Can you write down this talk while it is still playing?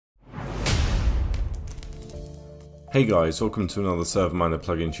Hey guys, welcome to another ServerMiner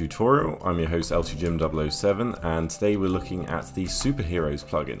plugin tutorial. I'm your host LTJim007 and today we're looking at the Superheroes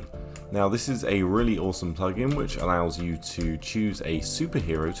plugin. Now this is a really awesome plugin which allows you to choose a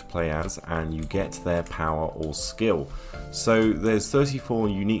superhero to play as and you get their power or skill. So there's 34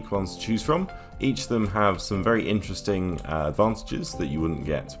 unique ones to choose from. Each of them have some very interesting advantages that you wouldn't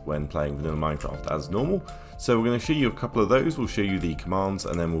get when playing vanilla Minecraft as normal. So we're going to show you a couple of those, we'll show you the commands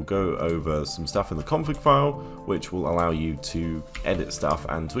and then we'll go over some stuff in the config file which will allow you to edit stuff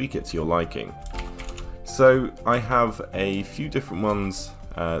and tweak it to your liking. So I have a few different ones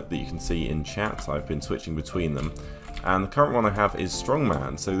that you can see in chat. I've been switching between them and the current one I have is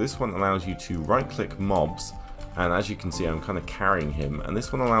Strongman. So this one allows you to right click mobs and as you can see I'm kind of carrying him, and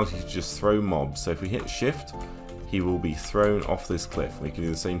this one allows you to just throw mobs. So if we hit shift he will be thrown off this cliff. We can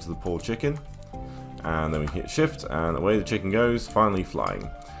do the same to the poor chicken. And then we hit shift and away the chicken goes, finally flying.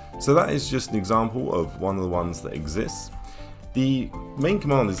 So that is just an example of one of the ones that exists. The main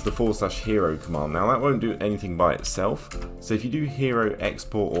command is the /hero command. Now that won't do anything by itself, so if you do hero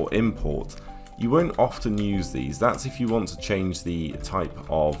export or import, you won't often use these. That's if you want to change the type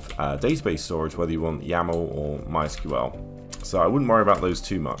of database storage, whether you want YAML or MySQL. So I wouldn't worry about those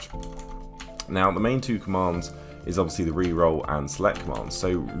too much. Now the main two commands is obviously the reroll and select commands.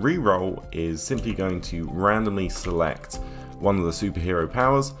 So reroll is simply going to randomly select one of the superhero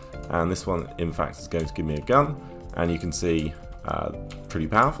powers, and this one in fact is going to give me a gun, and you can see pretty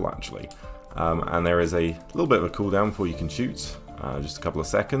powerful actually. And there is a little bit of a cooldown before you can shoot, just a couple of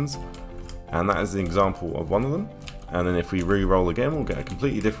seconds, and that is an example of one of them. And then if we reroll again we'll get a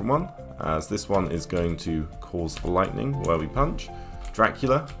completely different one, as this one is going to cause lightning where we punch.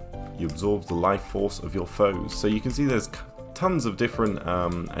 Dracula, you absorb the life force of your foes. So you can see there's tons of different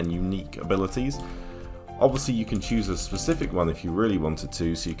and unique abilities. Obviously you can choose a specific one if you really wanted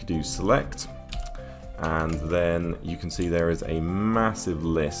to, so you could do select, and then you can see there is a massive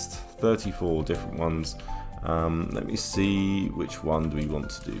list, 34 different ones. Let me see, which one do we want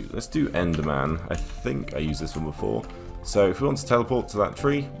to do? Let's do Enderman. I think I used this one before. So if we want to teleport to that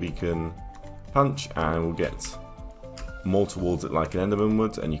tree, we can punch and we'll get more towards it like an Enderman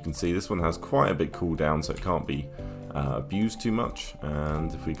would, and you can see this one has quite a big cooldown so it can't be abused too much,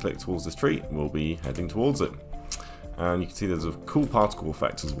 and if we click towards this tree we'll be heading towards it. And you can see there's a cool particle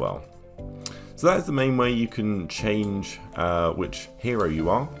effect as well. So that is the main way you can change which hero you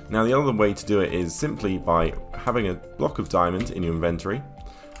are. Now the other way to do it is simply by having a block of diamond in your inventory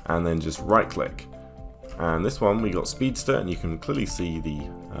and then just right click. And this one we got Speedster, and you can clearly see the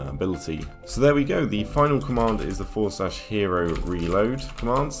ability. So there we go, the final command is the /hero reload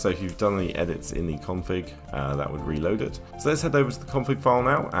command. So if you've done any edits in the config, that would reload it. So let's head over to the config file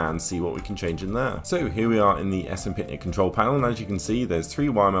now and see what we can change in there. So here we are in the SMPitnik control panel, and as you can see there's 3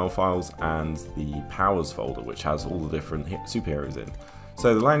 YML files and the powers folder which has all the different superheroes in.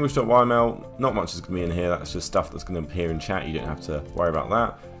 So the language.yml, not much is going to be in here, that's just stuff that's going to appear in chat, you don't have to worry about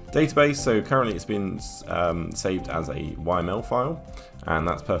that. Database, so currently it's been saved as a YML file, and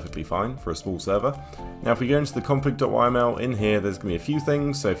that's perfectly fine for a small server. Now if we go into the config.yml, in here there's going to be a few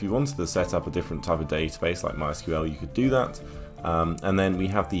things, so if you wanted to set up a different type of database like MySQL you could do that. And then we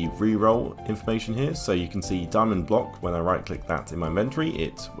have the reroll information here, so you can see diamond block. When I right click that in my inventory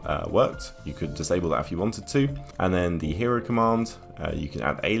it worked. You could disable that if you wanted to. And then the hero command, you can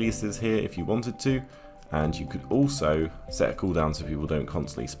add aliases here if you wanted to. And you could also set a cooldown so people don't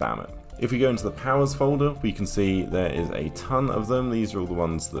constantly spam it. If we go into the powers folder, we can see there is a ton of them. These are all the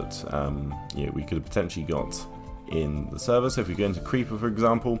ones that we could have potentially got in the server. So if we go into Creeper for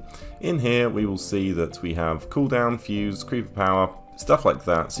example, in here we will see that we have cooldown, fuse, creeper power, stuff like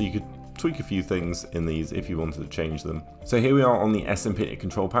that. So you could tweak a few things in these if you wanted to change them. So here we are on the SMPitnik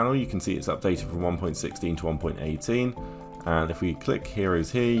control panel. You can see it's updated from 1.16 to 1.18. And if we click heroes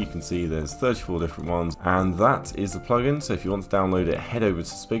here, you can see there's 34 different ones, and that is the plugin. So if you want to download it, head over to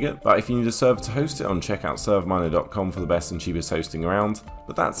Spigot. But if you need a server to host it on, check out ServerMiner.com for the best and cheapest hosting around.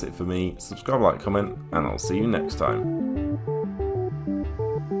 But that's it for me. Subscribe, like, comment, and I'll see you next time.